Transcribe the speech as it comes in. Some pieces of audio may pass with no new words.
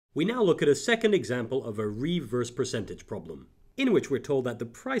We now look at a second example of a reverse percentage problem, in which we're told that the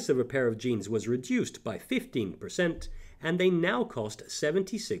price of a pair of jeans was reduced by 15% and they now cost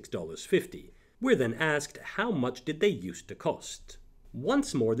 $76.50. We're then asked how much did they used to cost.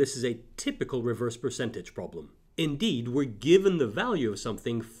 Once more, this is a typical reverse percentage problem. Indeed, we're given the value of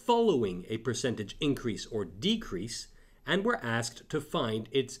something following a percentage increase or decrease, and we're asked to find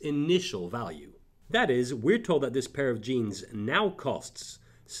its initial value. That is, we're told that this pair of jeans now costs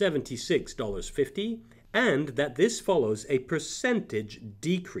 $76.50, and that this follows a percentage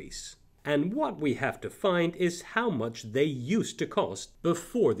decrease. And what we have to find is how much they used to cost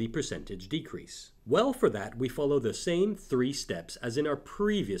before the percentage decrease. Well, for that, we follow the same 3 steps as in our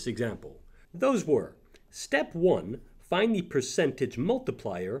previous example. Those were: step 1, find the percentage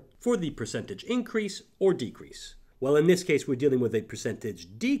multiplier for the percentage increase or decrease. Well, in this case, we're dealing with a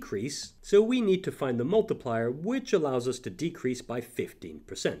percentage decrease, so we need to find the multiplier which allows us to decrease by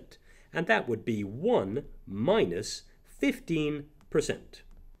 15%. And that would be 1 minus 15%.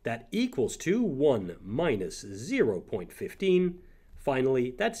 That equals to 1 minus 0.15.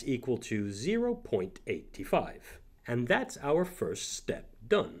 Finally, that's equal to 0.85. And that's our first step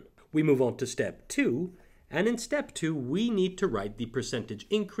done. We move on to step 2, and in step 2, we need to write the percentage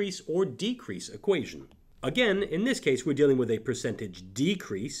increase or decrease equation. Again, in this case, we're dealing with a percentage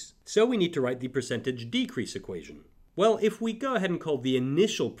decrease, so we need to write the percentage decrease equation. Well, if we go ahead and call the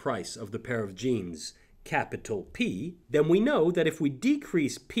initial price of the pair of jeans capital P, then we know that if we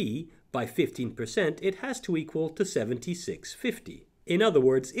decrease P by 15%, it has to equal to $76.50. In other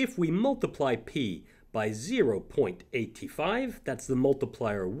words, if we multiply P by 0.85, that's the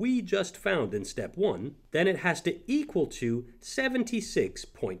multiplier we just found in step 1, then it has to equal to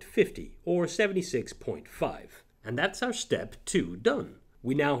 76.50 or 76.5. And that's our step 2 done.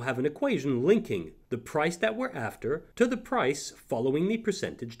 We now have an equation linking the price that we're after to the price following the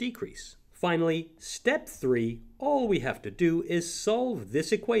percentage decrease. Finally, step 3, all we have to do is solve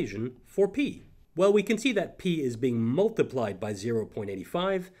this equation for P. Well, we can see that P is being multiplied by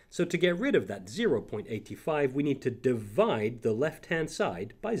 0.85, so to get rid of that 0.85, we need to divide the left-hand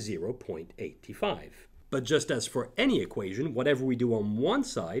side by 0.85. But just as for any equation, whatever we do on one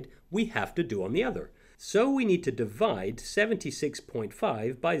side, we have to do on the other. So we need to divide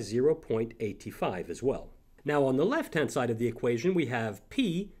 76.5 by 0.85 as well. Now on the left-hand side of the equation, we have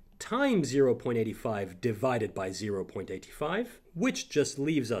P times 0.85 divided by 0.85, which just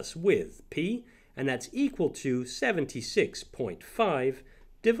leaves us with P, and that's equal to 76.5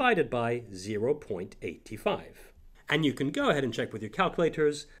 divided by 0.85. And you can go ahead and check with your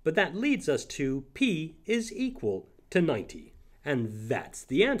calculators, but that leads us to P is equal to 90. And that's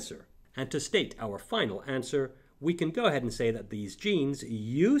the answer. And to state our final answer, we can go ahead and say that these jeans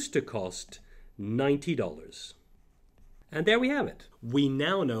used to cost $90. And there we have it. We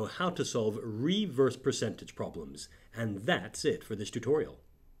now know how to solve reverse percentage problems, and that's it for this tutorial.